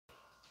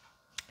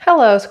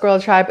Hello,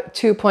 Squirrel Tribe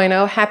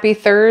 2.0. Happy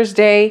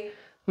Thursday,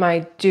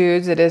 my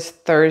dudes. It is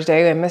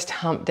Thursday. I missed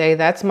hump day.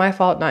 That's my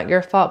fault, not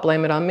your fault.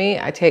 Blame it on me.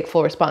 I take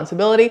full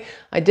responsibility.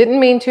 I didn't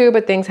mean to,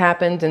 but things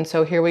happened. And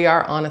so here we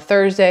are on a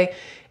Thursday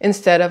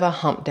instead of a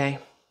hump day.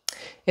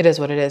 It is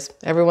what it is.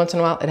 Every once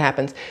in a while, it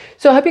happens.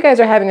 So I hope you guys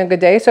are having a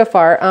good day so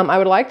far. I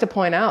would like to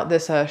point out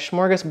this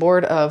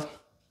smorgasbord of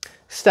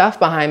stuff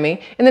behind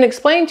me and then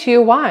explain to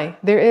you why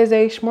there is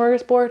a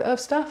smorgasbord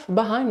of stuff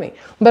behind me.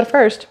 But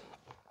first,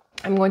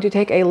 I'm going to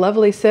take a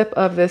lovely sip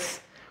of this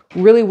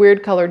really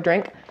weird colored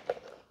drink.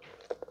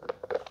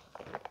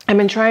 I've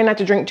been trying not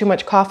to drink too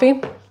much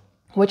coffee,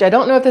 which I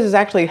don't know if this is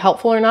actually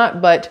helpful or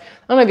not, but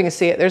I don't know if you can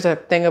see it. There's a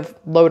thing of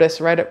Lotus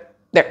right up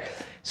there.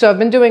 So I've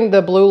been doing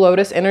the Blue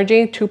Lotus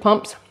Energy, 2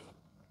 pumps.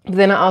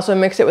 Then I also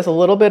mix it with a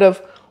little bit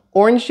of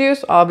orange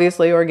juice,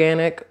 obviously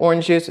organic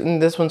orange juice,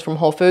 and this one's from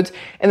Whole Foods.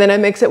 And then I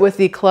mix it with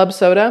the club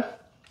soda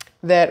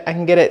that I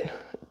can get at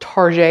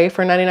Target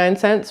for 99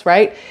 cents,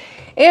 right?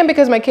 And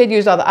because my kid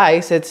used all the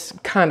ice, it's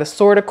kind of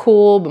sort of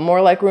cool, but more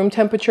like room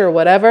temperature or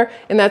whatever.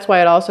 And that's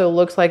why it also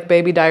looks like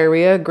baby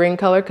diarrhea, green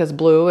color, because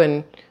blue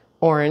and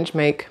orange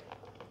make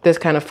this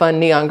kind of fun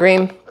neon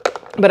green.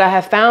 But I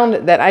have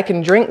found that I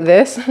can drink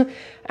this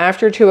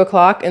after 2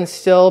 o'clock and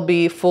still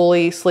be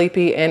fully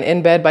sleepy and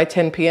in bed by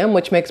 10 p.m.,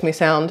 which makes me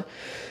sound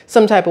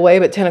some type of way,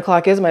 but 10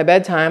 o'clock is my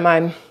bedtime.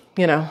 I'm,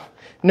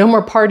 no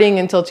more partying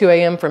until 2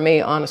 a.m. for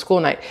me on a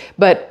school night.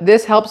 But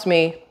this helps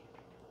me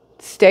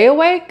stay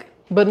awake,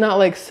 but not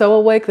like so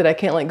awake that I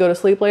can't like go to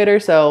sleep later.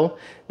 So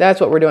that's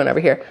what we're doing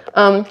over here.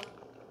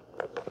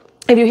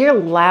 If you hear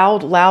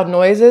loud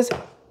noises,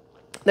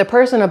 the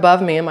person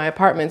above me in my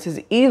apartments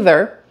is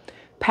either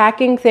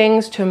packing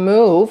things to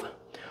move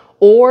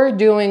or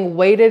doing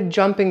weighted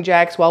jumping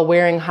jacks while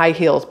wearing high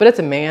heels, but it's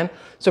a man.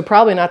 So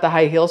probably not the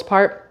high heels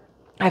part.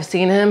 I've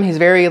seen him. He's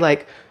very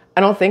I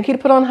don't think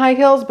he'd put on high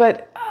heels,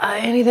 but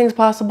anything's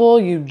possible.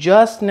 You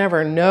just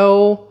never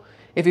know.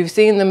 If you've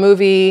seen the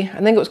movie,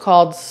 I think it was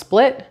called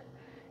Split.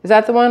 Is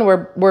that the one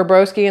where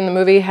Broski in the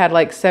movie had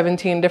like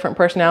 17 different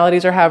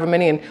personalities or however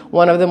many, and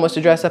one of them was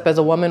to dress up as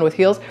a woman with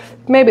heels?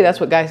 Maybe that's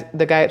what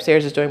the guy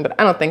upstairs is doing, but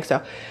I don't think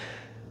so.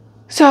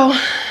 So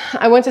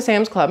I went to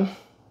Sam's Club,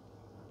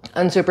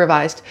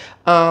 unsupervised,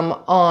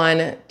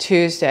 on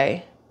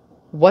Tuesday.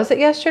 Was it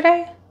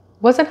yesterday?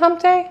 Was it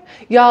hump day?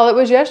 Y'all, it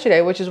was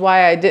yesterday, which is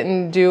why I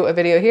didn't do a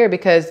video here,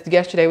 because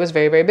yesterday was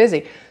very, very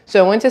busy.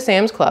 So I went to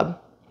Sam's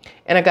Club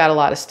and I got a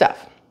lot of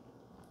stuff.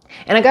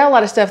 And I got a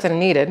lot of stuff that I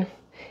needed.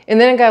 And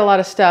then I got a lot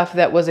of stuff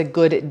that was a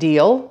good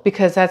deal,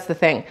 because that's the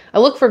thing. I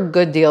look for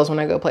good deals when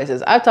I go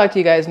places. I've talked to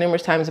you guys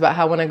numerous times about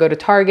how when I go to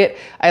Target,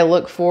 I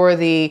look for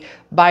the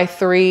buy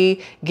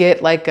 3,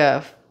 get like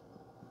a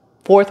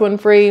 4th one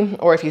free,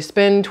 or if you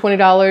spend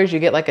 $20, you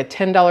get like a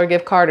 $10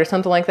 gift card or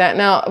something like that.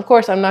 Now, of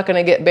course, I'm not going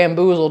to get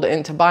bamboozled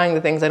into buying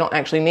the things I don't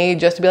actually need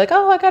just to be like,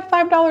 oh, I got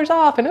 $5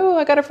 off and oh,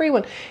 I got a free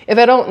one. If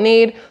I don't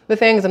need the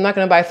things, I'm not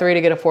going to buy 3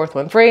 to get a 4th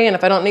one free. And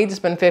if I don't need to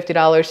spend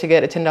 $50 to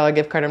get a $10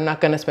 gift card, I'm not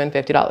going to spend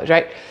 $50,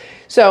 right?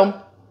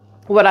 So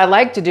what I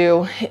like to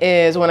do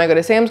is when I go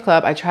to Sam's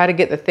Club, I try to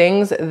get the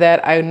things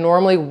that I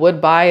normally would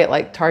buy at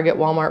like Target,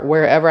 Walmart,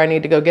 wherever I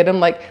need to go get them,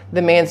 like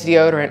the man's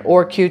deodorant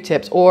or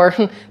Q-tips or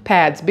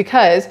pads,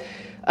 because,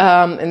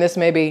 and this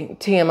may be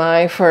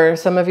TMI for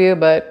some of you,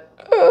 but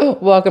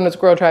welcome to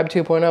Squirrel Tribe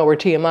 2.0, where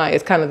TMI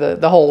is kind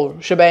of the whole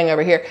shebang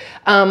over here.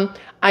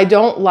 I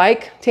don't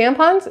like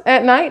tampons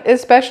at night,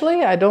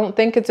 especially. I don't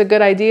think it's a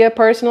good idea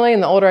personally.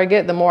 And the older I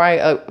get, the more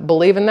I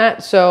believe in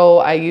that. So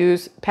I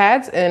use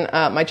pads, and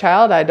my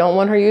child, I don't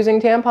want her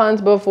using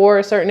tampons before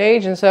a certain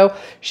age. And so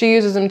she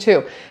uses them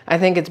too. I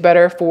think it's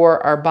better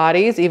for our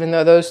bodies, even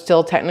though those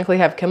still technically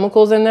have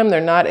chemicals in them. They're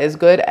not as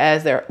good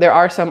as there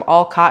are some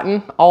all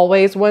cotton,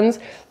 always ones,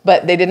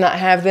 but they did not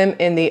have them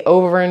in the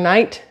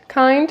overnight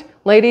kind.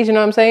 Ladies, you know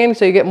what I'm saying?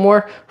 So you get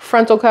more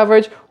frontal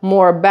coverage,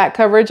 more back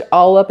coverage,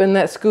 all up in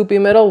that scoopy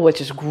middle,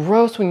 which is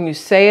gross when you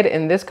say it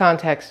in this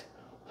context.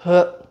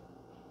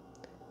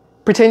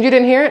 Pretend you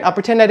didn't hear it. I'll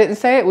pretend I didn't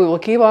say it. We will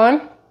keep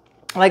on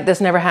like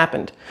this never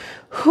happened.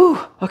 Whew,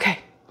 okay.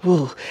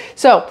 Whew.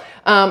 So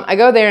I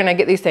go there and I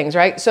get these things,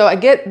 right? So I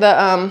get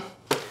the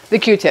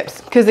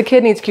Q-tips, because the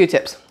kid needs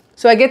Q-tips.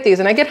 So I get these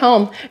and I get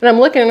home and I'm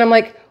looking and I'm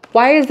like,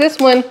 why is this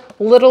one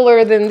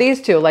littler than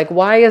these two? Like,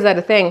 why is that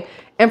a thing?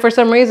 And for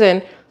some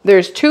reason,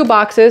 there's 2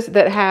 boxes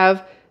that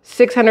have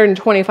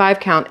 625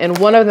 count and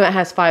one of them that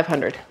has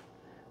 500.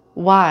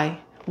 Why?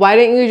 Why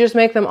didn't you just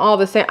make them all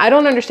the same? I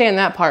don't understand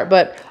that part,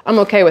 but I'm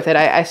okay with it.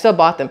 I still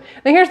bought them.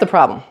 Now here's the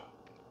problem.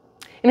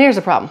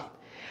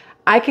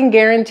 I can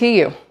guarantee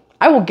you,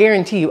 I will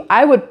guarantee you,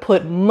 I would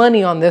put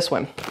money on this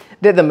one,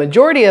 that the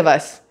majority of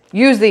us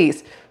use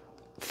these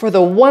for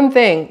the one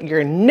thing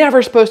you're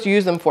never supposed to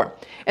use them for.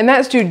 And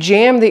that's to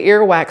jam the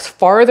earwax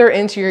farther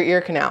into your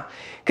ear canal.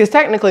 Because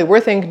technically we're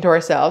thinking to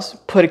ourselves,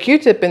 put a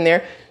Q-tip in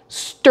there,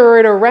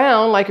 stir it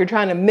around like you're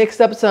trying to mix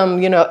up some,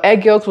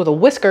 egg yolks with a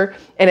whisker,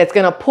 and it's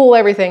going to pull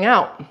everything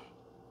out.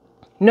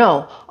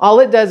 No, all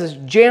it does is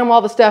jam all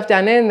the stuff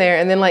down in there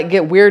and then like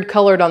get weird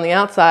colored on the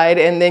outside.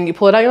 And then you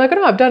pull it out, you're like, oh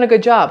no, I've done a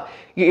good job.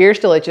 Your ear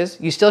still itches.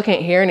 You still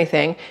can't hear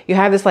anything. You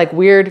have this like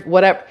weird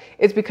whatever.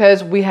 It's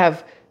because we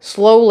have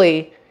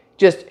slowly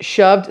just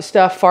shoved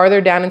stuff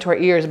farther down into our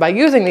ears by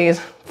using these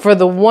for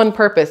the one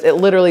purpose. It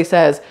literally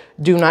says,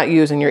 do not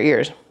use in your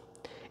ears.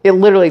 It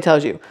literally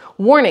tells you,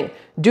 warning,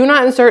 do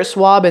not insert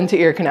swab into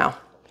ear canal.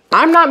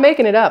 I'm not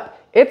making it up.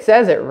 It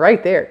says it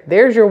right there.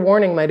 There's your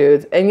warning, my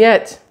dudes. And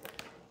yet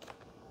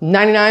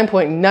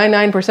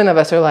 99.99% of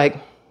us are like,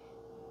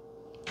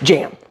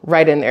 jam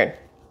right in there.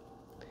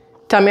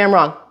 Tell me I'm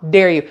wrong.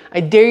 Dare you.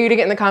 I dare you to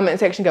get in the comment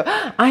section and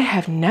go, I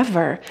have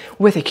never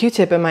with a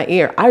Q-tip in my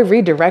ear. I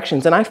read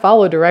directions and I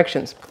follow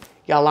directions.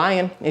 Y'all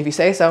lying. If you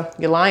say so,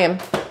 you're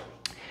lying.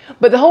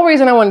 But the whole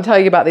reason I want to tell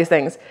you about these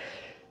things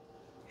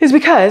is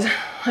because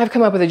I've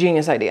come up with a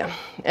genius idea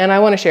and I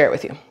want to share it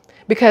with you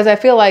because I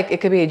feel like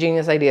it could be a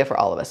genius idea for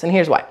all of us. And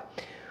here's why.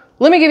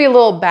 Let me give you a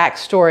little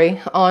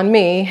backstory on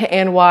me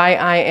and why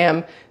I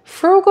am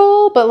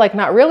frugal, but like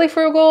not really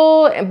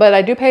frugal, but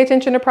I do pay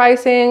attention to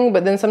pricing,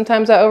 but then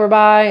sometimes I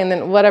overbuy and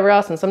then whatever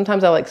else. And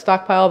sometimes I like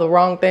stockpile the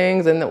wrong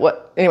things and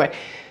anyway.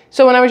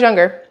 So when I was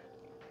younger,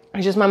 it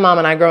was just my mom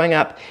and I growing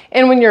up.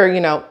 And when you're,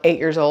 8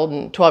 years old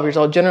and 12 years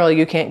old, generally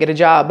you can't get a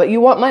job, but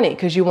you want money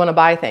because you want to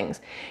buy things.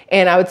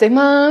 And I would say,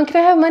 Mom, can I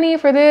have money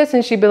for this?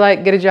 And she'd be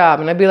like, get a job.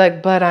 And I'd be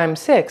like, but I'm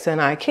 6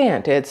 and I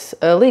can't, it's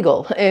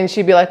illegal. And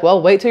she'd be like,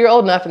 well, wait till you're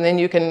old enough and then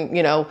you can,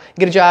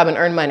 get a job and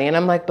earn money. And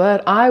I'm like,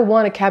 but I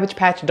want a Cabbage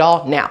Patch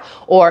doll now,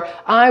 or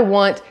I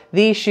want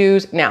these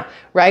shoes now,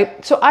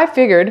 right? So I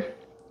figured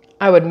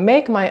I would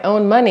make my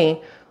own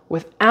money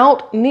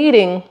without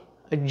needing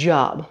a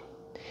job.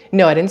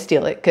 No, I didn't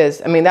steal it because,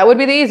 that would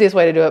be the easiest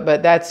way to do it,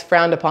 but that's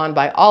frowned upon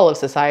by all of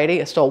society.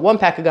 I stole 1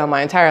 pack of gum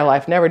my entire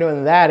life, never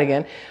doing that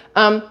again.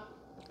 But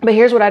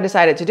here's what I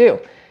decided to do.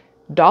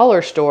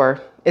 Dollar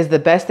store is the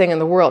best thing in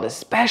the world,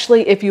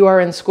 especially if you are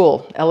in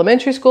school.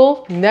 Elementary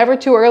school, never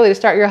too early to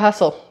start your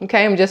hustle.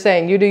 Okay, I'm just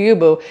saying, you do you,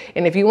 boo.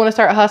 And if you want to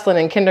start hustling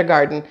in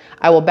kindergarten,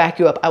 I will back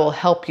you up. I will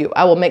help you.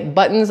 I will make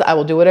buttons. I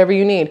will do whatever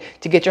you need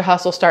to get your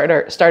hustle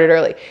started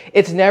early.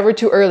 It's never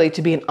too early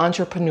to be an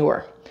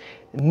entrepreneur.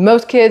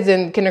 Most kids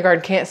in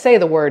kindergarten can't say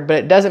the word, but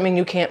it doesn't mean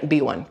you can't be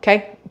one,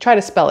 okay? Try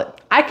to spell it.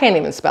 I can't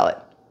even spell it.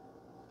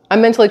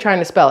 I'm mentally trying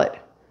to spell it.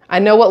 I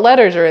know what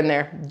letters are in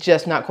there,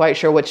 just not quite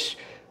sure which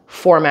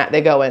format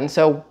they go in.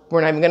 So we're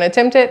not even gonna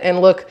attempt it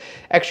and look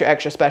extra,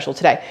 extra special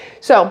today.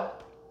 So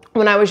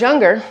when I was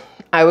younger,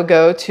 I would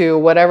go to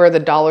whatever the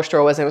dollar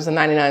store was. It was a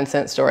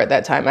 99-cent store at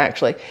that time,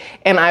 actually.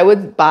 And I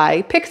would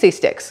buy pixie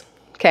sticks,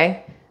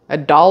 okay?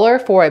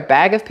 $1 for a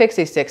bag of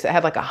pixie sticks that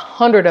had like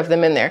 100 of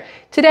them in there.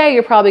 Today,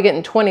 you're probably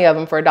getting 20 of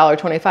them for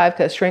 $1.25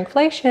 because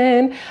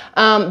shrinkflation.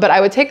 But I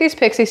would take these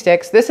pixie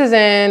sticks. This is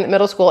in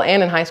middle school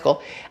and in high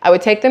school. I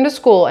would take them to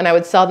school and I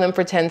would sell them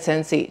for 10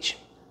 cents each.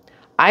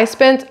 I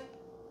spent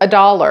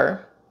 $1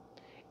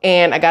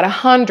 and I got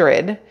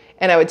 100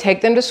 and I would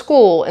take them to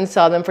school and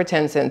sell them for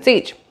 10 cents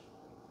each.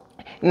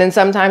 And then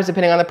sometimes,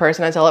 depending on the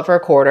person, I'd sell it for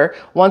 $0.25.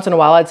 Once in a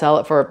while, I'd sell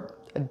it for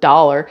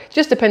 $1,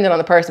 just depending on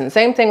the person.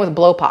 Same thing with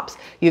blow pops.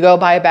 You go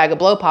buy a bag of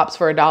blow pops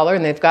for $1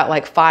 and they've got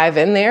like 5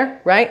 in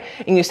there, right?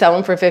 And you sell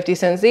them for 50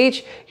 cents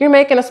each. You're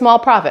making a small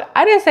profit.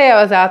 I didn't say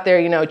I was out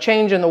there,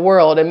 changing the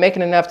world and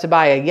making enough to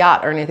buy a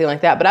yacht or anything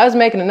like that, but I was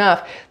making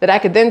enough that I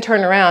could then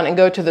turn around and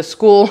go to the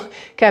school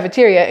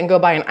cafeteria and go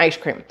buy an ice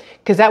cream.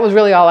 Because that was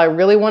really all I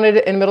really wanted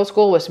in middle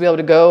school, was to be able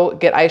to go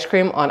get ice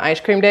cream on ice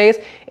cream days.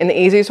 And the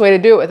easiest way to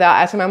do it without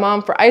asking my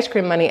mom for ice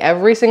cream money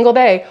every single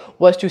day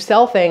was to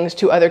sell things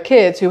to other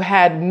kids who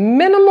had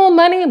minimal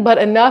money, but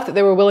enough that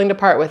they were willing to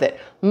part with it.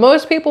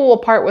 Most people will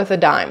part with a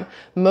dime.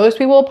 Most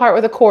people will part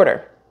with a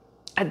quarter.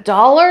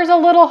 $1 is a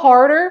little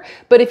harder,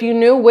 but if you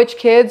knew which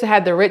kids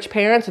had the rich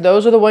parents,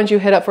 those are the ones you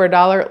hit up for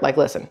 $1. Like,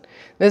 listen,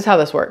 this is how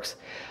this works.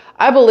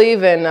 I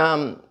believe in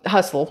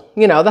hustle,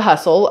 the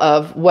hustle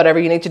of whatever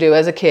you need to do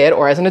as a kid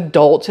or as an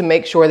adult to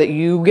make sure that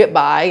you get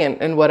by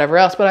and whatever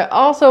else. But I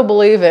also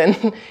believe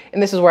in,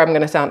 and this is where I'm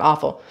going to sound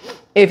awful,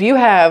 if you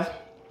have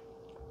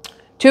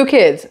 2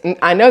 kids,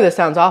 I know this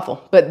sounds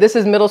awful, but this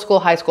is middle school,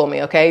 high school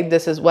me, okay?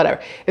 This is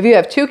whatever. If you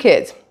have 2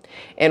 kids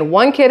and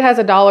one kid has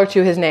 $1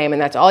 to his name and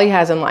that's all he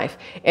has in life,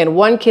 and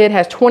one kid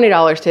has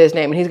 $20 to his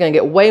name and he's gonna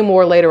get way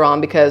more later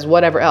on because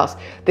whatever else.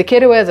 The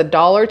kid who has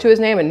 $1 to his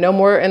name and no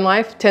more in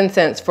life, 10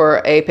 cents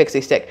for a pixie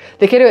stick.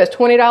 The kid who has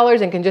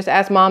 $20 and can just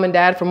ask mom and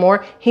dad for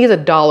more, he's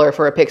 $1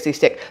 for a pixie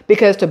stick.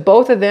 Because to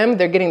both of them,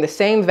 they're getting the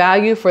same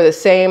value for the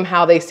same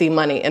how they see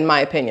money, in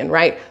my opinion,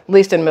 right? At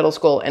least in middle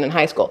school and in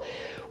high school.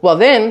 Well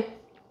then,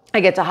 I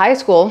get to high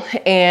school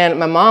and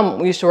my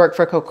mom used to work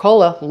for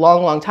Coca-Cola a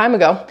long, long time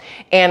ago.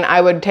 And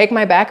I would take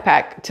my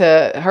backpack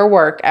to her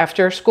work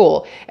after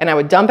school and I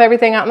would dump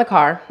everything out in the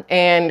car,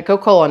 and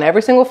Coca-Cola on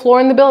every single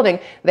floor in the building,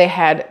 they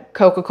had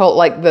Coca-Cola,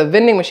 like the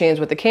vending machines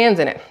with the cans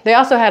in it. They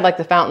also had like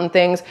the fountain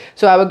things.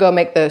 So I would go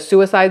make the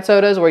suicide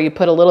sodas where you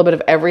put a little bit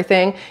of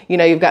everything.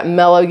 You've got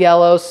Mellow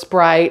Yellow,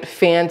 Sprite,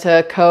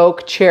 Fanta,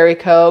 Coke, Cherry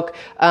Coke,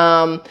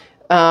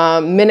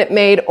 Minute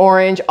Maid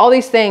orange, all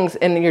these things,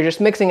 and you're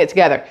just mixing it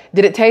together.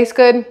 Did it taste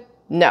good?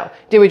 No.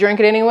 Did we drink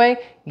it anyway?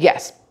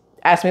 Yes.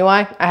 Ask me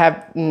why. I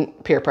have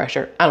peer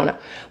pressure. I don't know.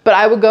 But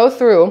I would go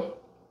through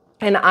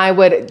and I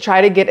would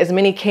try to get as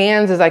many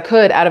cans as I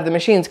could out of the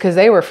machines because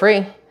they were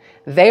free.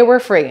 They were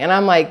free. And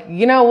I'm like,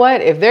 you know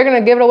what? If they're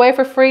going to give it away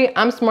for free,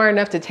 I'm smart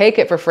enough to take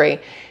it for free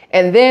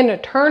and then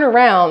turn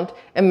around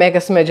and make a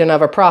smidgen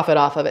of a profit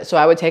off of it. So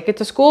I would take it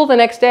to school the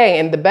next day.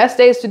 And the best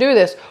days to do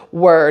this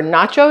were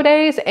nacho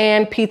days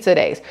and pizza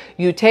days.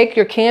 You take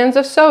your cans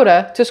of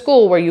soda to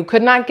school where you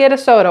could not get a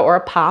soda or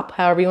a pop,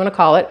 however you want to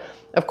call it.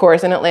 Of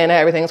course, in Atlanta,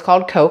 everything's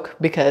called Coke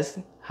because,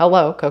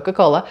 hello,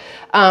 Coca-Cola.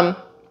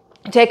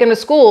 Take them to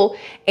school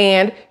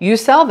and you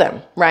sell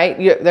them, right?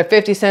 They're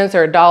 50 cents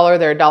or $1,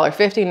 they're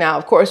 $1.50. Now,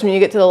 of course, when you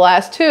get to the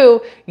last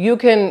two,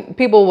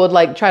 people would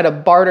like try to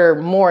barter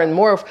more and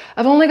more.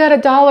 I've only got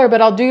 $1,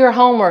 but I'll do your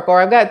homework, or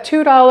I've got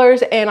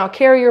 $2 and I'll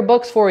carry your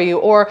books for you,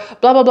 or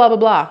blah, blah, blah, blah,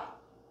 blah.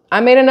 I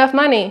made enough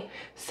money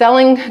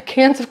selling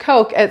cans of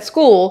Coke at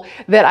school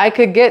that I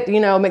could get,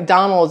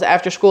 McDonald's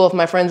after school. If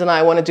my friends and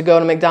I wanted to go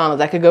to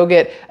McDonald's, I could go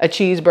get a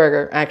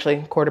cheeseburger,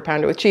 actually quarter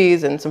pounder with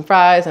cheese and some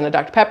fries and a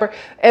Dr. Pepper.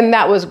 And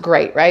that was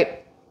great,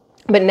 right?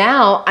 But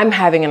now I'm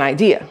having an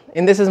idea,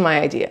 and this is my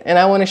idea, and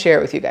I want to share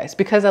it with you guys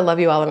because I love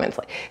you all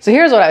immensely. So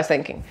here's what I was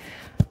thinking.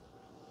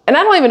 And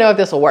I don't even know if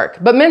this will work,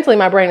 but mentally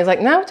my brain is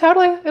like, no,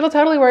 it'll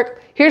totally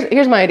work.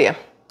 Here's my idea.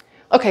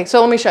 Okay,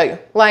 so let me show you.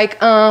 Like,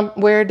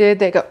 where did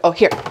they go? Oh,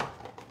 here.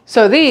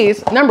 So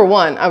these, number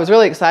one, I was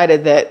really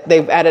excited that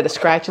they've added a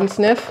scratch and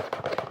sniff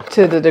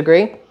to the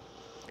degree,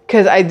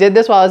 because I did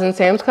this while I was in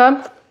Sam's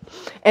Club,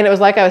 and it was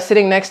like I was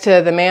sitting next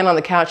to the man on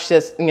the couch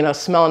just,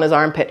 smelling his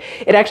armpit.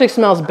 It actually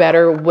smells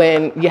better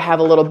when you have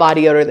a little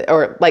body odor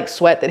or like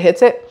sweat that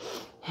hits it.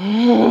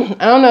 I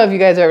don't know if you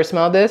guys have ever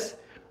smelled this.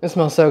 It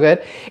smells so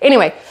good.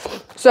 Anyway,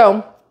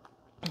 so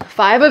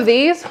 5 of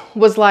these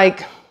was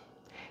like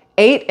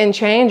 8 and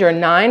change or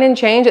 9 and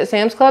change at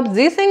Sam's Club.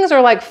 These things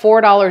are like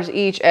 $4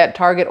 each at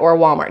Target or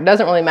Walmart. It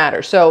doesn't really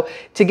matter. So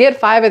to get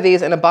 5 of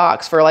these in a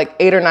box for like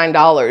 $8 or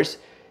 $9,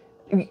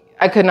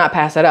 I could not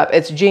pass that up.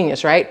 It's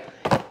genius, right?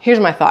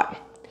 Here's my thought.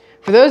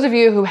 For those of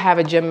you who have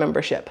a gym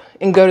membership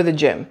and go to the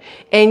gym,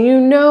 and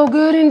you know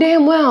good and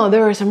damn well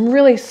there are some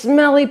really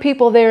smelly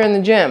people there in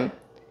the gym,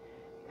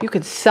 you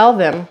could sell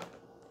them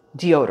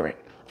deodorant.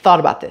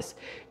 Thought about this.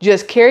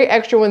 Just carry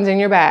extra ones in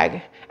your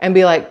bag and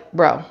be like,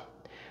 bro,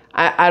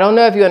 I don't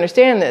know if you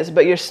understand this,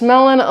 but you're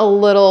smelling a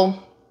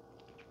little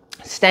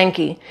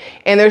stanky.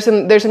 And there's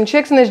some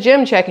chicks in this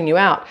gym checking you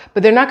out,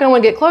 but they're not going to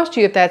want to get close to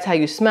you if that's how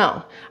you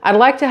smell. I'd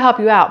like to help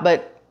you out,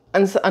 but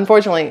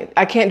unfortunately,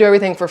 I can't do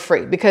everything for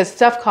free because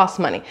stuff costs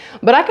money.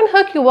 But I can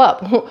hook you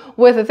up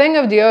with a thing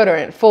of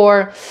deodorant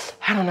for,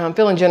 I don't know, I'm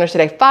feeling generous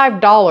today,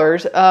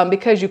 $5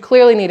 because you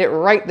clearly need it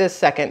right this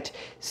second.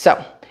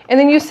 So, and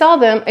then you sell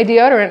them a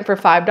deodorant for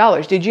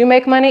 $5. Did you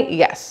make money?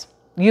 Yes.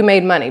 You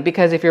made money,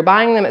 because if you're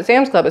buying them at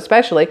Sam's Club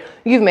especially,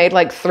 you've made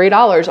like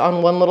 $3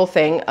 on one little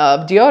thing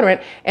of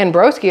deodorant, and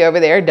Broski over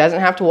there doesn't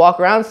have to walk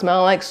around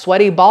smelling like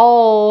sweaty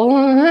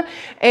ball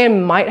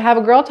and might have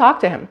a girl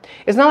talk to him.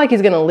 It's not like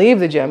he's gonna leave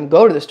the gym,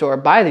 go to the store,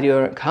 buy the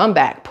deodorant, come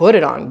back, put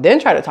it on, then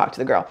try to talk to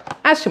the girl.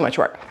 That's too much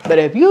work. But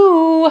if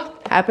you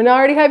happen to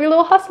already have your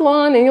little hustle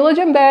on in your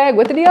little gym bag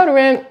with the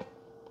deodorant,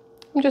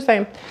 I'm just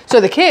saying.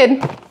 So the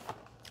kid,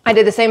 I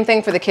did the same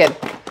thing for the kid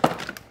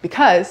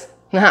because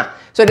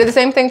So I did the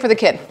same thing for the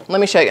kid.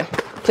 Let me show you.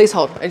 Please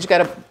hold. I just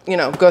gotta,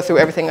 go through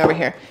everything over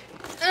here.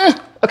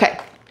 Okay.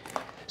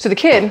 So the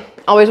kid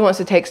always wants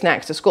to take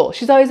snacks to school.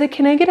 She's always like,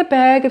 can I get a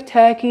bag of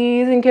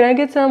Takis and can I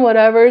get some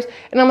whatevers?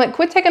 And I'm like,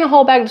 quit taking a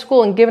whole bag to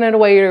school and giving it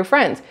away to your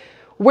friends.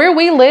 Where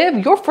we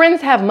live, your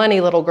friends have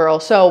money, little girl.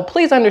 So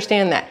please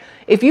understand that.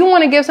 If you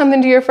want to give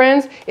something to your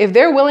friends, if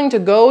they're willing to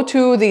go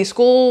to the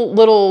school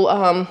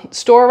little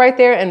store right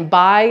there and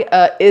buy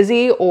a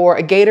Izzy or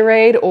a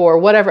Gatorade or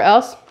whatever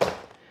else,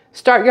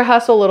 start your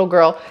hustle, little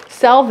girl.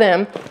 Sell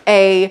them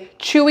a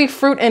chewy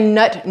fruit and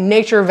nut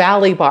Nature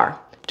Valley bar,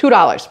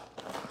 $2.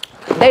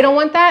 They don't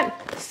want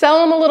that? Sell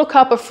them a little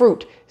cup of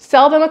fruit.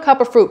 Sell them a cup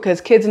of fruit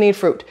because kids need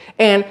fruit.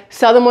 And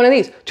sell them one of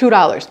these,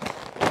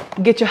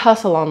 $2. Get your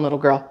hustle on, little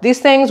girl. These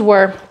things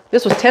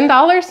this was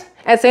 $10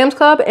 at Sam's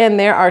Club, and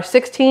there are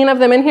 16 of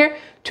them in here,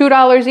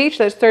 $2 each.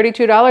 That's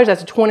 $32.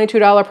 That's a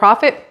 $22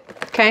 profit.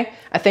 Okay,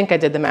 I think I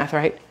did the math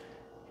right.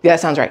 Yeah, that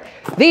sounds right.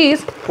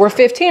 These were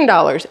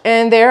 $15,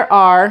 and there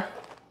are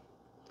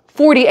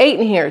 48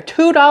 in here,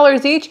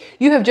 $2 each.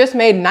 You have just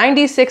made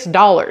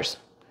 $96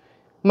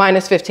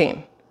 minus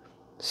 15.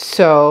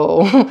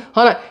 So,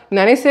 hold on,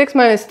 96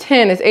 minus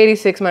 10 is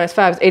 86 minus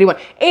 5 is 81.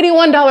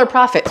 $81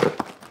 profit.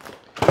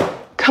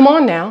 Come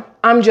on now,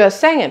 I'm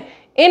just saying.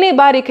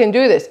 Anybody can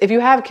do this. If you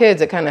have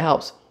kids, it kind of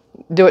helps.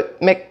 Do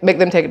it, make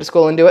them take it to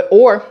school and do it.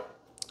 Or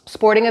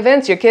sporting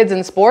events, your kids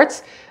in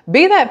sports,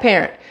 be that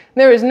parent.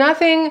 There is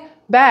nothing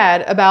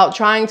bad about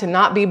trying to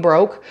not be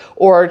broke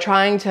or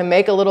trying to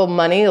make a little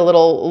money, a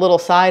little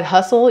side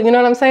hustle. You know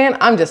what I'm saying?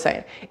 I'm just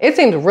saying. It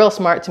seemed real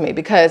smart to me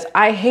because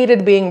I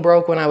hated being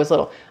broke when I was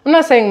little. I'm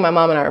not saying my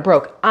mom and I are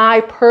broke.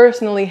 I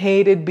personally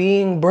hated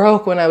being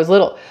broke when I was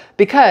little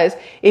because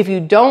if you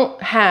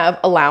don't have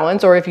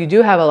allowance, or if you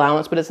do have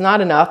allowance, but it's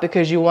not enough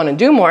because you want to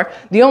do more,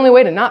 the only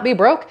way to not be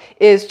broke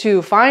is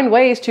to find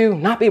ways to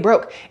not be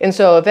broke. And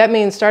so if that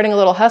means starting a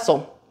little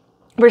hustle,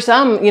 for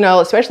some, you know,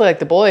 especially like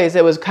the boys,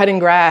 it was cutting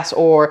grass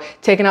or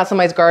taking out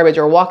somebody's garbage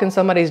or walking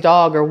somebody's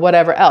dog or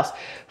whatever else.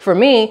 For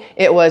me,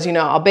 it was, you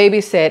know, I'll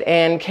babysit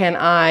and can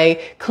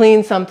I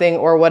clean something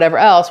or whatever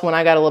else when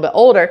I got a little bit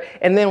older.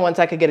 And then once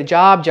I could get a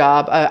job,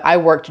 I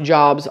worked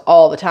jobs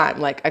all the time.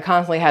 Like I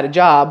constantly had a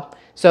job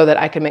so that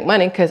I could make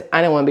money because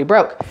I didn't want to be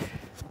broke.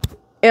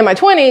 In my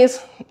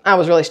 20s, I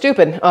was really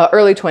stupid.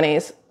 Early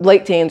 20s,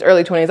 late teens,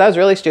 early 20s, I was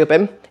really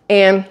stupid.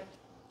 And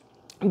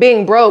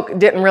being broke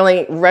didn't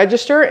really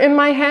register in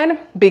my head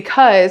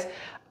because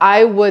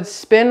I would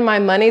spend my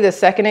money the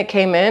second it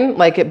came in,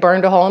 like it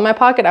burned a hole in my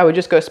pocket. I would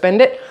just go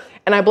spend it.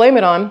 And I blame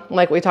it on,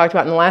 like we talked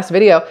about in the last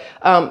video,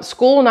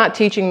 school not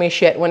teaching me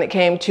shit when it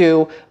came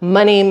to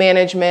money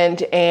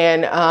management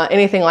and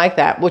anything like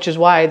that, which is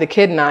why the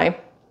kid and I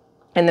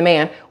and the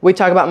man, we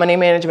talk about money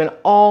management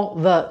all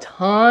the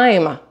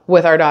time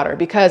with our daughter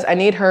because I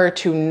need her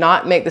to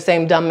not make the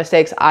same dumb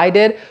mistakes I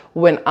did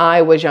when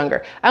I was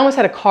younger. I almost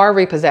had a car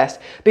repossessed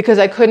because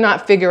I could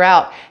not figure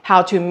out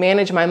how to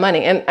manage my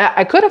money. And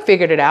I could have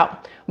figured it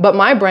out, but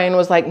my brain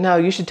was like, no,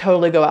 you should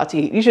totally go out to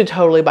eat. You should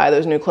totally buy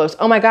those new clothes.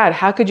 Oh my God,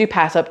 how could you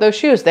pass up those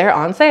shoes? They're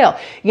on sale,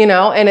 you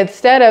know? And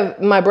instead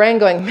of my brain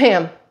going,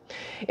 ma'am,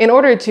 in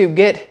order to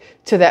get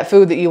to that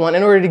food that you want,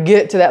 in order to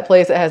get to that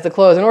place that has the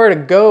clothes, in order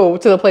to go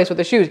to the place with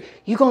the shoes,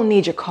 you're gonna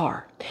need your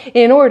car.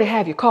 In order to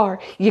have your car,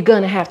 you're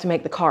gonna have to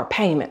make the car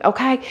payment,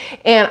 okay?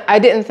 And I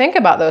didn't think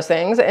about those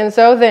things. And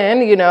so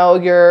then, you know,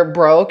 you're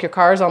broke, your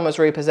car's almost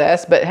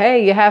repossessed, but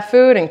hey, you have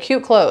food and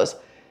cute clothes.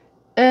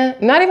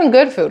 Not even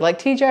good food, like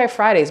TGI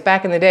Fridays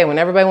back in the day when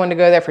everybody wanted to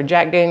go there for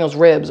Jack Daniel's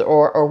ribs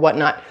or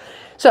whatnot.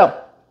 So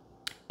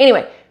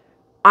anyway,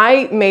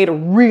 I made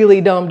really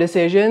dumb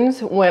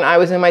decisions when I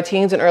was in my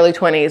teens and early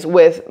 20s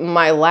with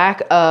my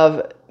lack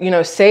of, you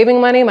know,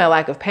 saving money, my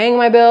lack of paying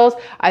my bills.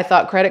 I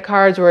thought credit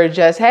cards were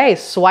just, hey,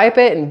 swipe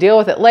it and deal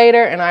with it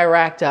later. And I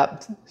racked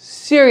up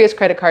serious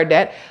credit card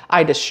debt.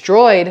 I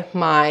destroyed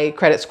my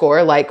credit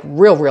score like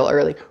real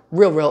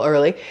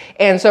early.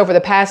 And so for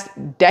the past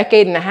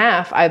decade and a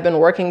half, I've been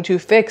working to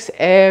fix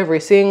every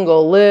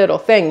single little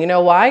thing. You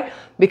know why?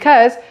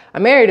 Because I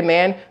married a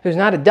man who's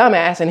not a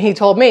dumbass, and he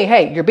told me,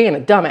 hey, you're being a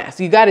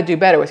dumbass. You got to do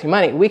better with your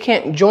money. We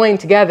can't join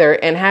together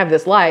and have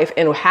this life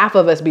and half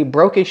of us be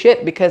broke as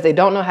shit because they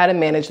don't know how to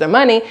manage their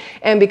money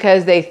and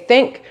because they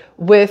think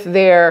with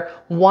their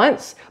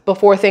wants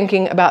before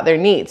thinking about their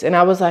needs. And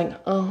I was like,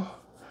 oh,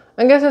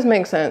 I guess this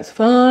makes sense.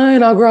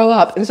 Fine, I'll grow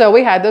up. And so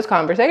we had those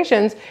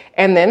conversations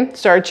and then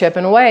started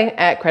chipping away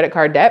at credit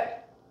card debt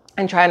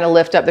and trying to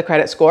lift up the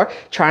credit score,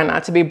 trying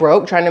not to be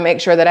broke, trying to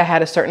make sure that I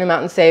had a certain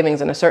amount in savings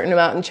and a certain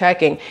amount in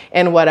checking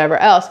and whatever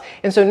else.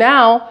 And so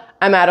now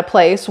I'm at a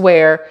place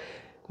where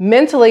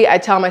mentally I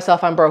tell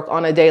myself I'm broke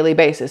on a daily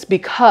basis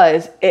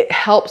because it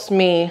helps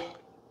me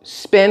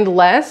spend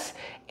less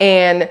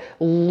and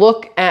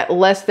look at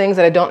less things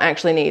that I don't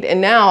actually need.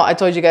 And now I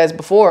told you guys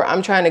before,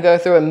 I'm trying to go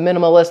through and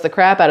minimalist the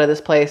crap out of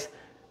this place.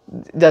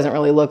 It doesn't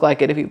really look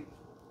like it if you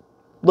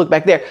look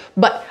back there,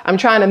 but I'm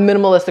trying to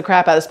minimalist the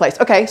crap out of this place.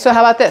 Okay, so how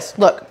about this?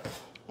 Look,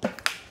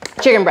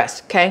 chicken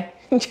breast, okay?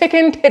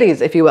 Chicken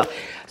titties, if you will.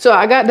 So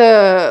I got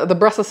the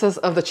breasts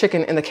of the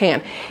chicken in the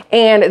can.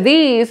 And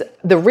these,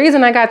 the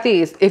reason I got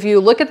these, if you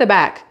look at the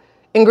back,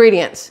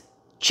 ingredients,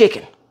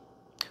 chicken,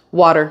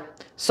 water,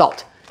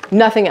 salt,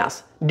 nothing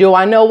else. Do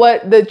I know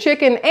what the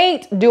chicken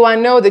ate? Do I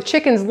know the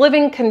chicken's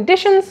living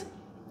conditions?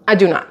 I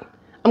do not.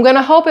 I'm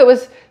gonna hope it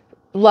was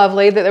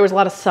lovely, that there was a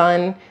lot of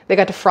sun. They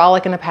got to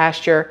frolic in a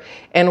pasture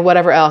and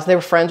whatever else. They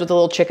were friends with the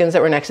little chickens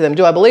that were next to them.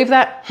 Do I believe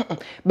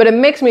that? But it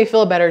makes me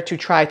feel better to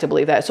try to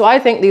believe that. So I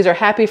think these are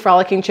happy,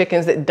 frolicking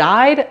chickens that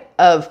died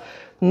of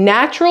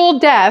natural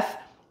death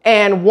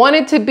and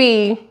wanted to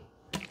be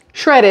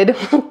shredded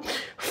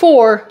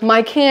for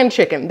my canned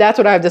chicken. That's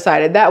what I've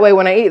decided. That way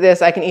when I eat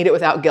this, I can eat it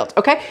without guilt.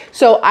 Okay.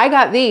 So I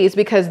got these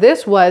because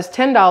this was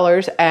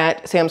 $10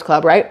 at Sam's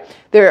Club, right?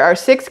 There are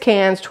 6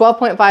 cans,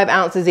 12.5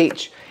 ounces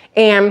each.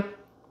 And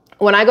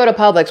when I go to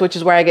Publix, which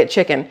is where I get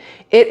chicken,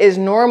 it is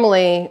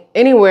normally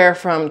anywhere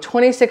from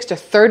 $26 to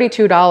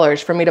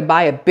 $32 for me to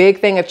buy a big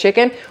thing of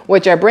chicken,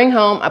 which I bring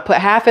home. I put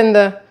half in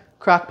the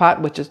crock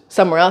pot, which is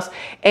somewhere else,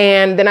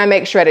 and then I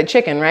make shredded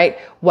chicken, right?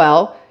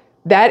 Well,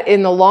 that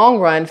in the long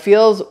run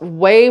feels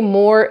way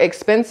more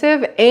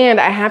expensive, and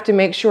I have to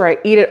make sure I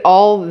eat it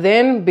all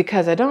then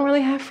because I don't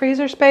really have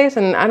freezer space,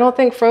 and I don't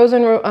think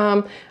frozen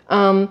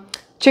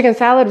chicken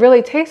salad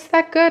really tastes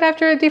that good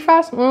after it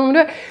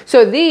defrosts.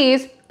 So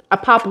these, I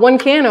pop 1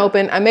 can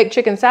open, I make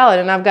chicken salad,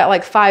 and I've got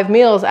like 5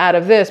 meals out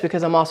of this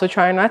because I'm also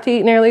trying not to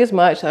eat nearly as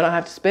much, so I don't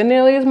have to spend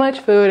nearly as much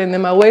food, and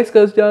then my waist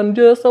goes down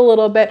just a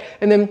little bit,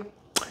 and then, you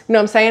know what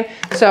I'm saying?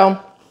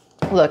 So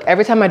Look,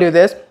 every time I do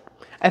this,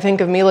 I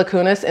think of Mila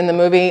Kunis in the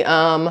movie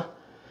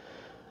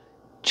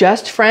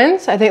Just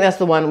Friends. I think that's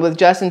the one with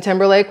Justin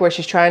Timberlake where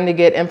she's trying to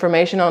get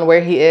information on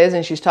where he is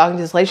and she's talking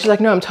to this lady. She's like,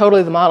 no, I'm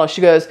totally the model.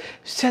 She goes,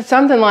 said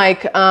something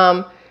like,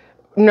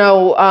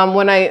 no,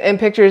 when I, in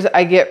pictures,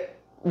 I get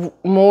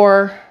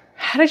more,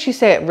 how did she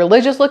say it?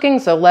 Religious looking.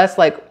 So less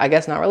like, I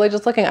guess not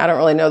religious looking. I don't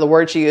really know the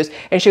word she used.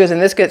 And she goes, and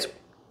this gets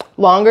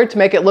longer to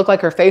make it look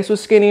like her face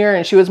was skinnier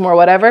and she was more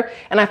whatever.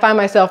 And I find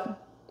myself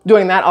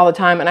doing that all the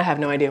time and I have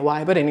no idea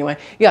why, but anyway,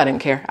 yeah, I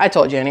didn't care. I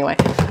told you anyway.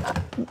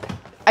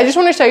 I just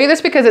want to show you this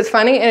because it's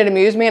funny and it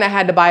amused me and I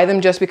had to buy them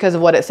just because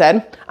of what it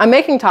said. I'm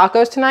making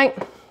tacos tonight.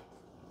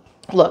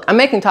 Look, I'm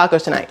making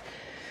tacos tonight.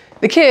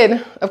 The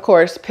kid, of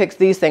course, picks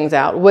these things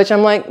out, which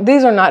I'm like,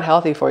 these are not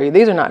healthy for you.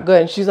 These are not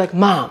good. And she's like,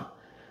 Mom,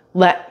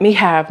 let me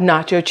have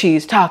nacho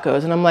cheese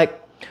tacos. And I'm like,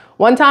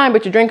 one time,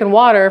 but you're drinking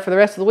water for the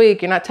rest of the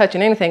week. You're not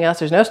touching anything else.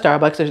 There's no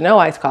Starbucks. There's no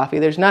iced coffee.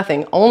 There's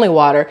nothing, only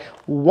water,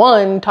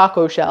 one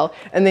taco shell.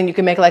 And then you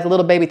can make like a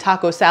little baby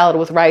taco salad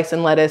with rice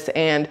and lettuce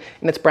and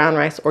it's brown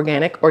rice,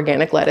 organic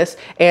lettuce.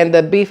 And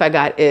the beef I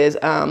got is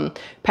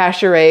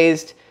pasture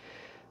raised,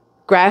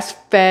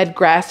 grass-fed,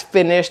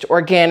 grass-finished,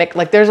 organic.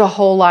 Like there's a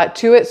whole lot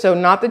to it. So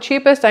not the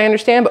cheapest, I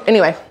understand. But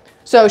anyway,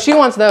 so she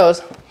wants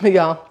those. But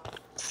y'all,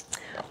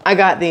 I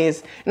got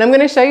these and I'm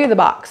going to show you the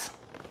box.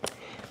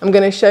 I'm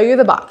going to show you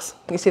the box.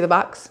 You see the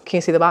box? Can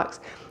you see the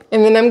box?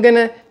 And then I'm going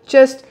to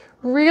just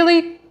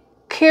really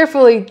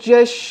carefully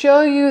just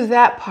show you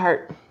that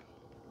part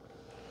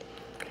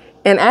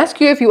and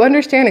ask you if you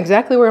understand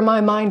exactly where my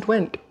mind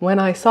went when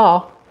I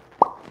saw.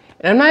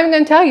 And I'm not even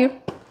going to tell you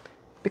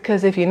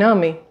because if you know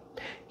me,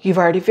 you've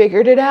already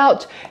figured it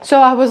out. So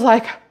I was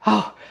like,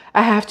 oh,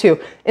 I have to.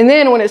 And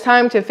then when it's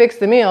time to fix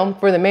the meal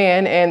for the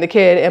man and the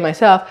kid and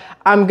myself,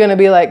 I'm going to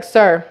be like,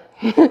 sir,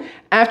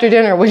 after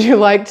dinner, would you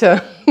like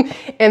to?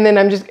 And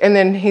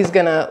then he's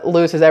going to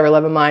lose his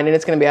ever-loving mind and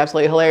it's going to be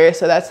absolutely hilarious.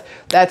 So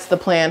that's the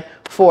plan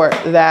for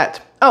that.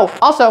 Oh,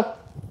 also,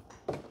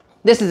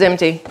 this is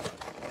empty.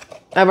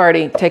 I've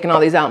already taken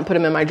all these out and put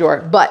them in my drawer.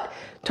 But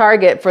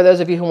Target, for those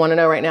of you who want to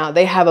know right now,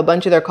 they have a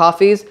bunch of their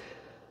coffees.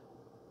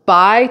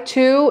 Buy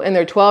two and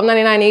they're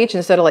 $12.99 each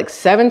instead of like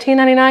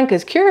 $17.99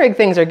 because Keurig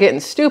things are getting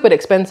stupid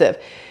expensive.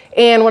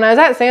 And when I was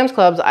at Sam's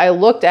Clubs, I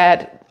looked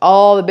at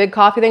all the big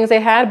coffee things they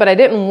had, but I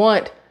didn't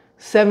want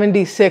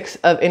 76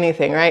 of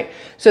anything, right?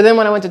 So then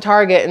when I went to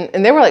Target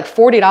and they were like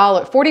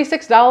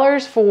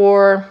 $46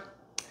 for,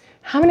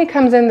 how many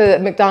comes in the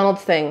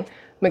McDonald's thing?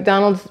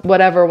 McDonald's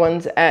whatever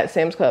ones at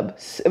Sam's Club.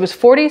 It was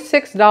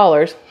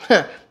 $46.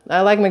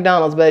 I like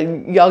McDonald's, but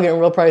y'all getting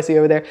real pricey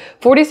over there.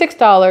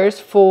 $46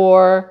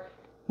 for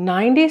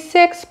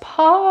 96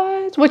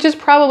 pods, which is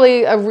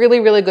probably a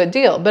really, really good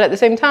deal. But at the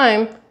same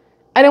time,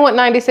 I didn't want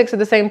 96 of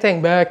the same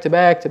thing back to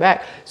back to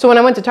back. So when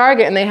I went to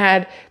Target and they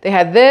had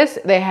this,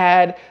 they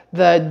had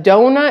the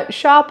donut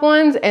shop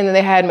ones, and then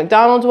they had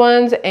McDonald's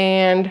ones,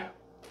 and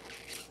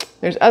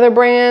there's other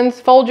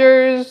brands,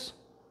 Folgers,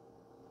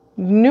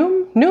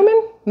 Newman?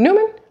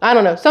 I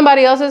don't know,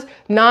 somebody else's,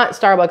 not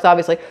Starbucks,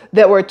 obviously,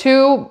 that were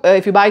two,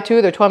 if you buy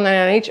two, they're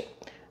 $12.99 each.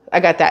 I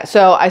got that.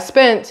 So I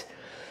spent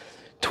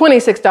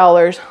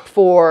 $26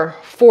 for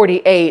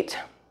 48,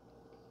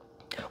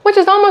 which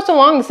is almost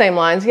along the same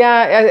lines.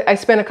 Yeah, I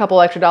spent a couple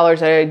extra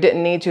dollars that I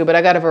didn't need to, but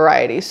I got a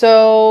variety.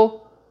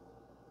 So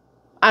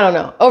I don't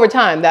know. Over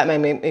time, that may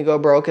make me go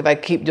broke if I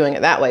keep doing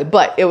it that way.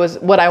 But it was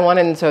what I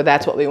wanted, and so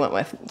that's what we went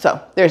with. So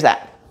there's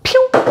that.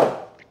 Pew!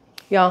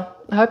 Y'all,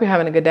 I hope you're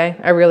having a good day.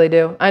 I really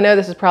do. I know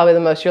this is probably the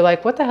most, you're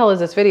like, what the hell is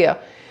this video?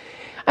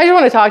 I just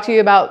want to talk to you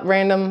about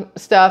random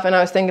stuff, and I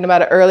was thinking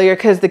about it earlier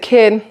because the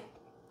kid,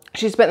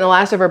 she spent the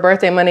last of her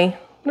birthday money.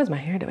 What is my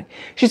hair doing?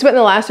 She spent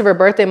the last of her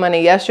birthday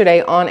money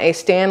yesterday on a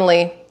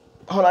Stanley.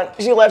 Hold on,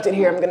 she left it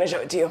here. I'm going to show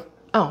it to you.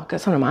 Oh,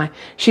 because so am I.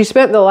 She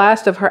spent the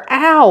last of her,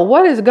 ow,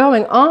 what is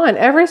going on?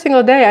 Every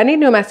single day. I need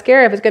new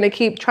mascara if it's going to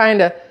keep trying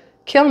to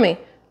kill me.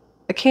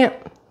 I can't,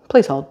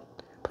 please hold.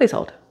 Please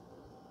hold.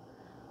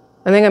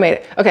 I think I made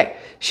it. Okay,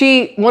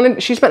 she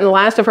spent the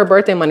last of her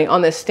birthday money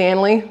on this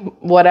Stanley,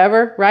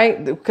 whatever,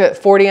 right?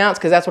 40 ounce,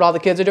 because that's what all the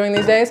kids are doing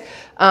these days.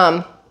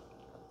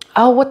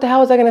 Oh, what the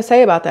hell was I going to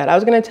say about that? I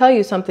was going to tell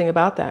you something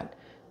about that.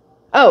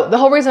 Oh, the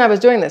whole reason I was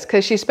doing this,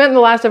 because she spent the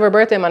last of her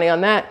birthday money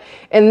on that.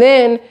 And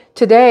then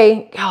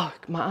today, oh,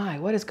 my eye,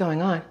 what is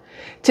going on?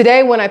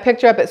 Today, when I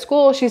picked her up at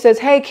school, she says,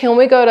 hey, can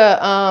we go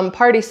to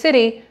Party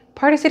City?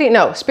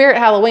 No, Spirit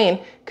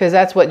Halloween, because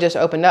that's what just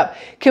opened up.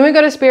 Can we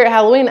go to Spirit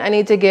Halloween? I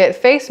need to get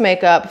face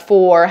makeup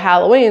for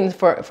Halloween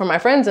for my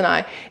friends and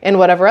I and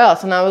whatever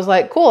else. And I was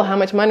like, cool, how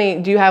much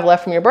money do you have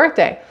left from your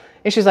birthday?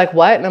 And she's like,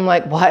 what? And I'm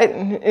like,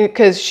 what?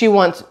 Because she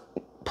wants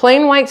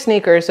plain white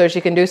sneakers so she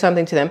can do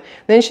something to them.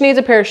 Then she needs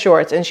a pair of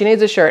shorts and she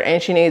needs a shirt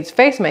and she needs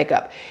face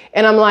makeup.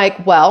 And I'm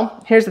like,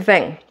 well, here's the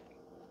thing.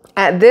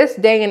 At this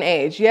day and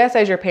age, yes,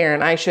 as your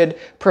parent, I should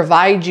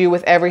provide you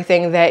with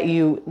everything that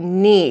you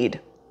need,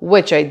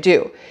 which I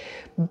do.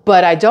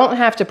 But I don't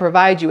have to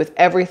provide you with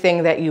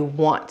everything that you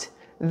want.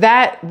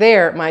 That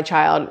there, my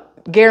child,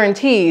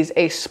 guarantees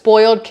a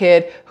spoiled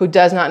kid who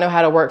does not know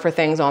how to work for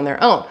things on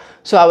their own.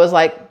 So I was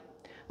like,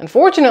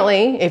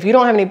 Unfortunately, if you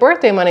don't have any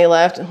birthday money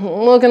left,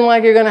 looking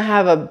like you're gonna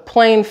have a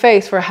plain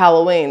face for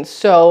Halloween.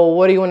 So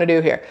what do you wanna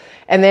do here?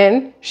 And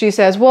then she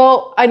says,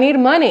 well, I need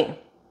money.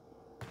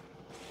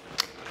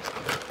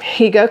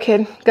 Here you go,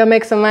 kid, go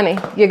make some money.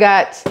 You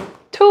got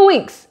 2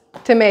 weeks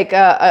to make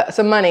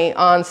some money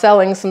on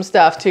selling some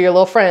stuff to your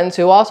little friends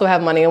who also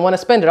have money and want to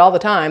spend it all the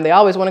time. They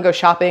always want to go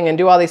shopping and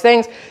do all these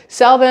things.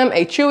 Sell them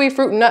a chewy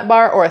fruit and nut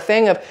bar or a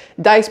thing of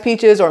diced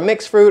peaches or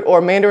mixed fruit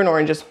or mandarin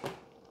oranges.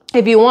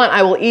 If you want,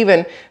 I will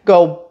even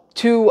go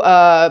to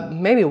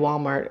maybe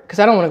Walmart, because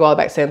I don't want to go all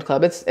back to Sam's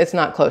Club. It's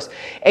not close.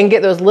 And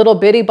get those little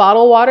bitty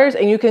bottle waters,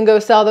 and you can go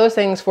sell those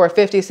things for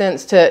 50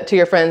 cents to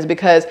your friends,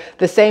 because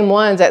the same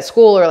ones at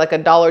school are like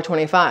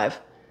 $1.25.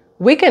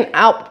 We can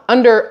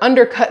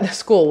undercut the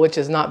school, which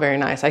is not very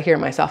nice. I hear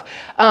myself.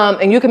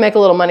 And you can make a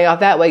little money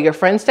off that way. Your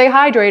friends stay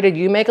hydrated.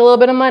 You make a little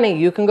bit of money.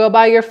 You can go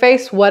buy your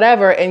face,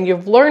 whatever. And you're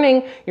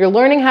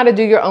learning how to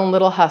do your own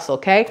little hustle,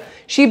 okay?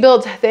 She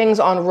builds things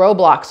on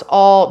Roblox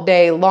all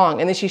day long.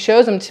 And then she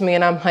shows them to me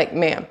and I'm like,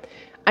 ma'am,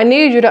 I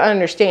need you to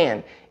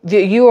understand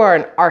that you are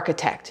an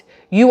architect.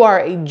 You are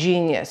a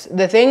genius.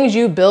 The things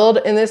you build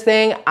in this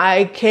thing,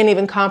 I can't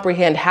even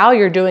comprehend how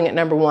you're doing it,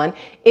 number one.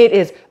 It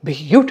is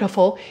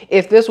beautiful.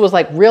 If this was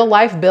like real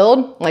life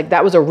build, like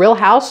that was a real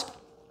house,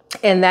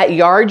 and that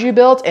yard you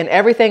built and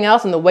everything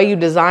else and the way you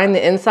designed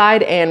the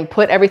inside and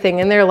put everything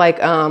in there, like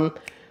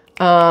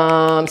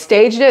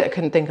staged it, I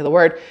couldn't think of the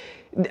word.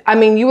 I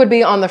mean, you would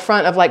be on the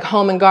front of like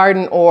Home and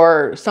Garden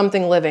or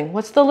Something Living.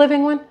 What's the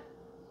living one?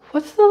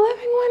 What's the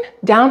living one?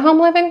 Down Home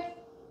Living?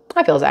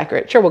 That feels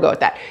accurate. Sure, we'll go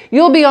with that.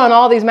 You'll be on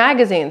all these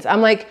magazines.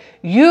 I'm like,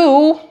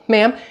 you,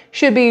 ma'am,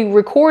 should be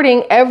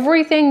recording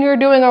everything you're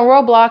doing on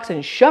Roblox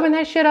and shoving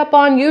that shit up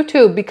on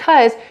YouTube,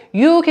 because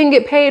you can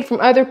get paid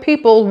from other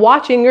people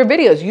watching your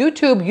videos.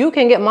 YouTube, you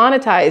can get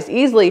monetized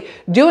easily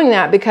doing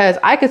that, because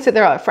I could sit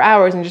there for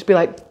hours and just be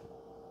like,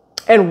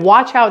 and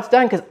watch how it's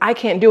done, because I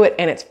can't do it,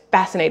 and it's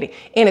fascinating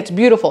and it's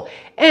beautiful.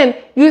 And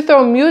you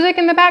throw music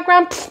in the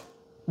background, pfft,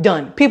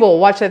 done. People will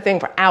watch that thing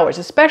for hours,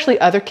 especially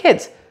other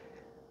kids.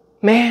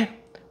 Man,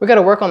 we got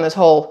to work on this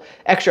whole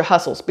extra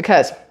hustles,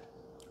 because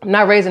I'm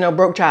not raising no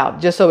broke child,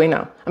 just so we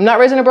know. I'm not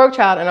raising a broke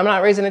child, and I'm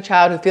not raising a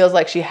child who feels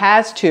like she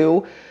has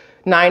to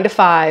 9 to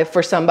 5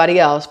 for somebody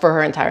else for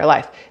her entire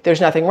life. There's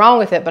nothing wrong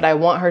with it, but I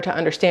want her to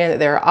understand that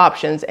there are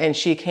options and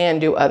she can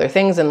do other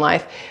things in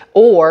life,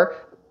 or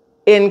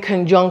in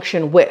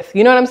conjunction with,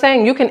 you know what I'm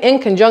saying? You can in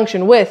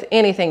conjunction with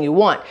anything you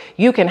want.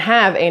 You can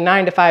have a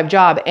 9 to 5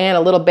 job and a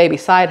little baby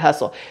side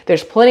hustle.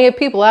 There's plenty of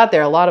people out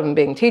there, a lot of them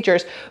being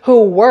teachers,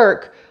 who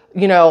work,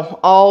 you know,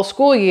 all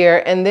school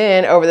year, and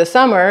then over the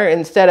summer,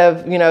 instead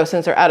of, you know,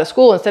 since they're out of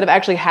school, instead of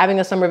actually having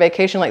a summer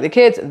vacation like the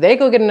kids, they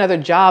go get another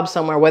job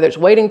somewhere, whether it's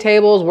waiting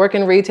tables,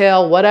 working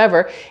retail,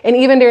 whatever. And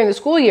even during the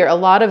school year, a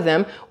lot of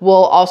them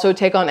will also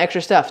take on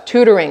extra stuff,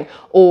 tutoring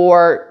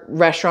or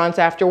restaurants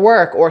after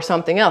work or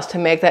something else to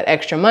make that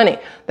extra money.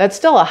 That's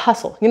still a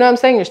hustle. You know what I'm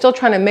saying? You're still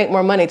trying to make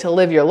more money to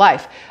live your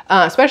life,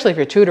 especially if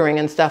you're tutoring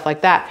and stuff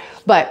like that.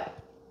 But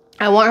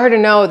I want her to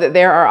know that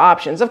there are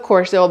options. Of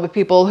course, there will be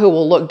people who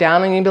will look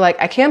down on you and be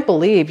like, I can't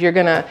believe you're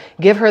gonna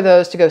give her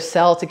those to go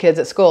sell to kids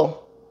at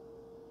school.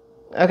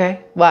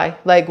 Okay, why?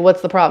 Like,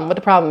 what's the problem? What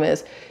the problem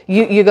is?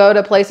 You go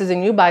to places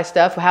and you buy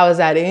stuff. How is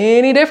that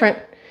any different?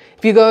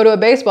 If you go to a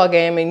baseball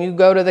game and you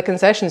go to the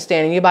concession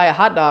stand and you buy a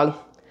hot dog,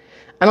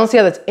 I don't see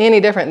how that's any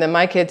different than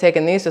my kid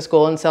taking these to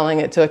school and selling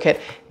it to a kid.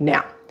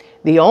 Now,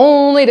 the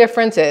only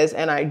difference is,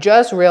 and I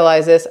just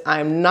realized this,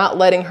 I'm not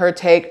letting her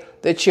take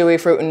the chewy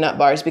fruit and nut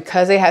bars,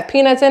 because they have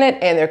peanuts in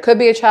it, and there could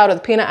be a child with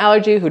a peanut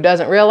allergy who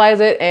doesn't realize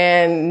it,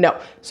 and no.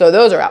 So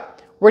those are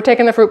out. We're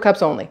taking the fruit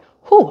cups only.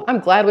 Whew, I'm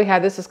glad we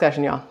had this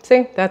discussion, y'all.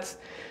 See, that's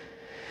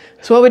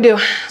what we do.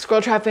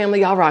 Squirrel Tribe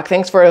family, y'all rock.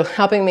 Thanks for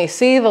helping me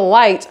see the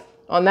light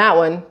on that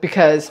one,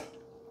 because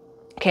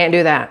can't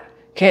do that.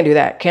 Can't do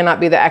that. Cannot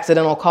be the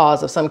accidental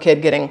cause of some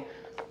kid getting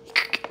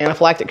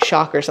anaphylactic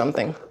shock or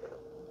something.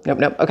 Nope,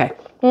 nope, okay.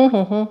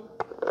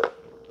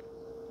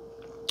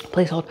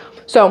 Please hold.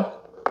 So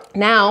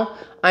now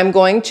I'm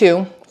going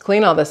to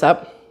clean all this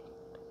up,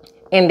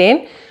 and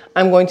then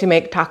I'm going to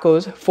make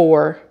tacos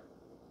for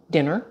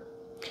dinner.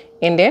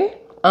 And then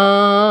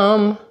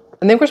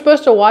we're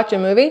supposed to watch a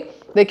movie.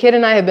 The kid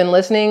and I have been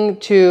listening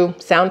to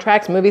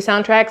soundtracks, movie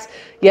soundtracks.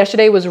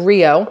 Yesterday was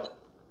Rio.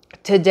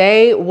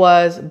 Today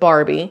was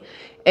Barbie.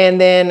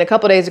 And then a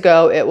couple days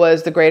ago, it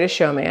was The Greatest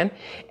Showman.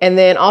 And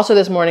then also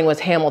this morning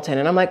was Hamilton.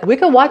 And I'm like, we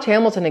could watch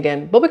Hamilton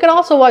again, but we could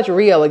also watch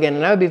Rio again,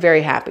 and I would be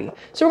very happy.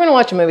 So we're gonna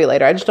watch a movie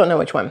later. I just don't know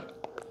which one.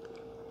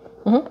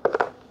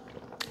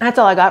 That's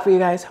all I got for you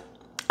guys.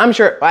 I'm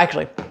sure, well,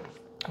 actually,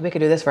 we could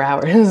do this for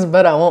hours,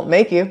 but I won't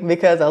make you,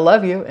 because I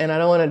love you and I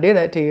don't wanna do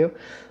that to you.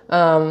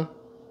 But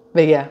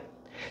yeah.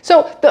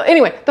 So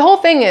anyway, the whole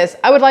thing is,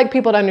 I would like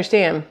people to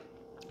understand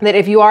that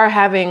if you are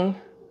having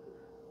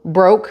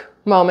broke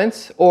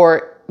moments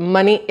or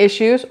money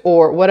issues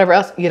or whatever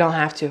else, you don't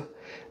have to.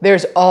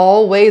 There's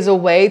always a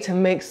way to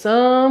make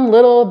some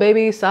little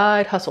baby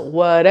side hustle,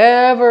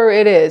 whatever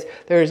it is.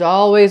 There's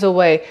always a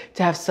way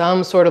to have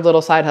some sort of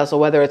little side hustle,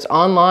 whether it's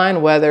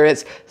online, whether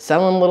it's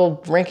selling little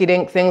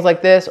rinky-dink things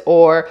like this,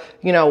 or,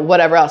 you know,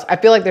 whatever else. I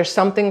feel like there's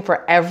something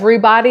for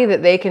everybody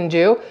that they can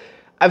do.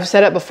 I've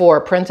said it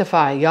before,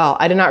 Printify, y'all.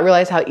 I did not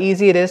realize how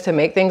easy it is to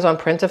make things on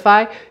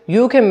Printify.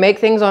 You can make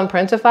things on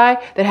Printify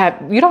that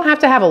have, you don't have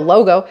to have a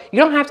logo.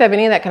 You don't have to have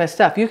any of that kind of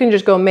stuff. You can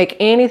just go make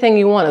anything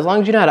you want as long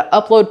as you know how to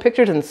upload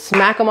pictures and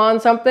smack them on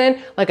something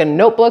like a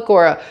notebook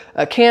or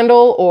a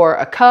candle or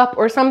a cup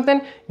or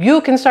something. You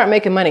can start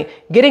making money.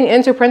 Getting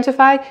into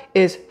Printify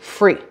is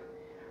free.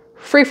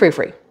 Free, free,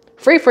 free.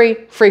 Free, free,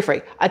 free,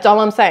 free. That's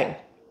all I'm saying.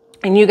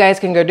 And you guys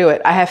can go do it.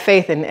 I have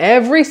faith in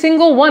every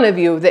single one of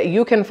you that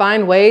you can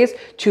find ways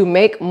to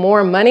make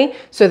more money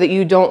so that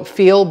you don't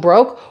feel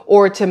broke,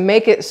 or to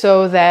make it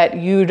so that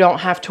you don't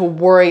have to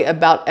worry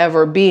about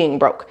ever being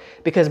broke,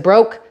 because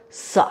broke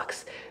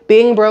sucks.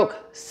 Being broke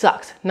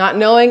sucks. Not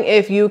knowing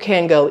if you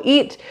can go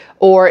eat,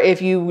 or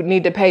if you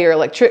need to pay your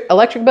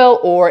electric bill,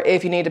 or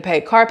if you need to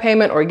pay car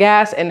payment or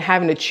gas, and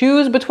having to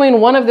choose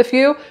between one of the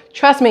few.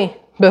 Trust me,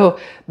 boo,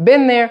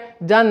 been there,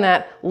 done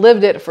that,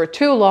 lived it for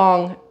too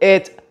long.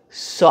 It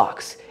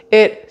sucks.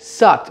 It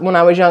sucked when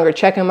I was younger,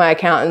 checking my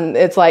account and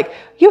it's like,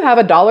 you have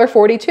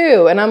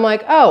 $1.42. And I'm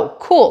like, oh,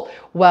 cool.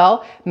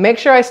 Well, make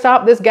sure I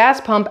stop this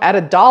gas pump at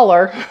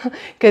 $1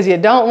 because you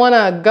don't want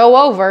to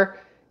go over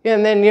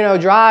and then, you know,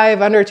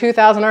 drive under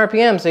 2,000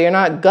 RPM. So you're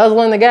not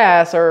guzzling the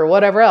gas or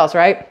whatever else,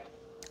 right?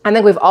 I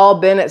think we've all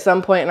been at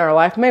some point in our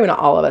life, maybe not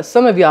all of us.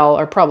 Some of y'all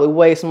are probably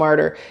way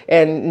smarter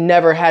and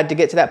never had to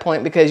get to that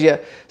point because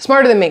you're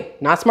smarter than me,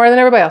 not smarter than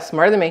everybody else,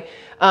 smarter than me.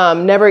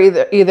 Never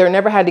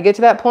had to get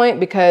to that point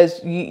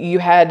because you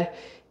had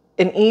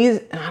an I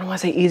don't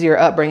want to say easier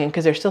upbringing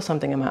because there's still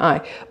something in my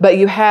eye, but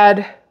you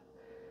had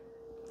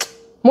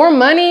more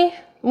money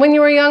when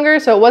you were younger.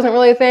 So it wasn't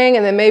really a thing.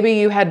 And then maybe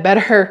you had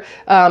better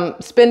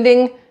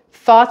spending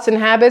thoughts and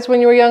habits when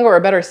you were younger, or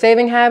better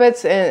saving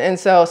habits. And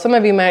so some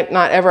of you might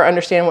not ever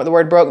understand what the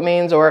word broke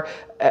means, or,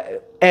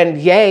 and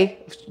yay,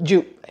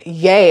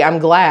 I'm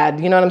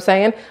glad, you know what I'm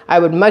saying? I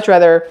would much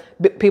rather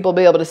people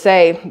be able to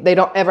say they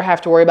don't ever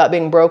have to worry about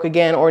being broke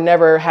again, or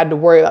never had to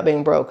worry about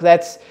being broke.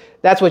 That's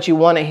what you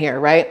want to hear,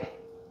 right?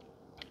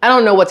 I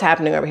don't know what's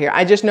happening over here.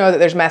 I just know that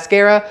there's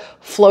mascara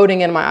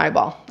floating in my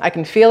eyeball. I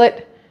can feel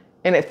it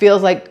and it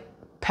feels like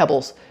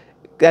pebbles.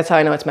 That's how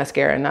I know it's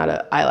mascara and not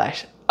an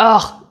eyelash.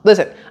 Oh,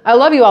 listen, I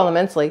love you all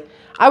immensely.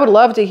 I would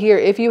love to hear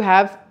if you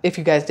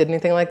guys did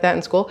anything like that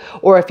in school,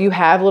 or if you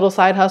have little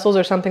side hustles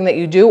or something that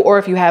you do, or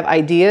if you have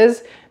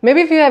ideas. Maybe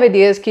if you have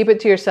ideas, keep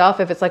it to yourself.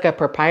 If it's like a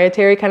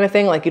proprietary kind of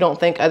thing, like you don't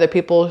think other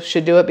people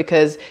should do it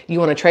because you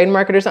want to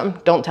trademark it or something,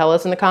 don't tell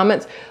us in the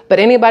comments. But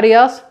anybody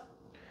else,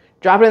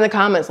 drop it in the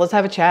comments. Let's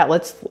have a chat.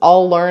 Let's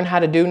all learn how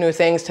to do new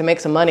things to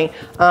make some money.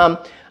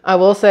 I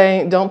will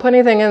say, don't put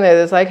anything in there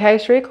that's like, hey,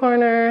 Street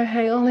Corner,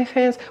 hey,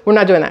 OnlyFans. We're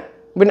not doing that.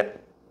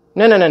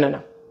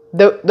 No.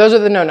 Those are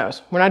the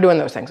no-nos. We're not doing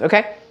those things,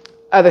 okay?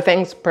 Other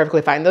things,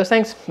 perfectly fine. Those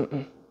things,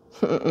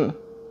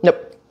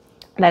 nope.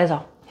 That is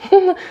all.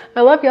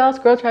 I love y'all,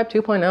 SquirrelTribe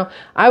 2.0.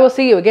 I will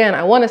see you again.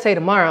 I want to say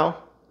tomorrow,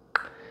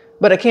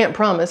 but I can't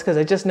promise because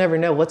I just never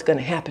know what's going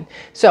to happen.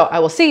 So I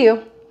will see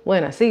you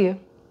when I see you.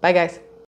 Bye, guys.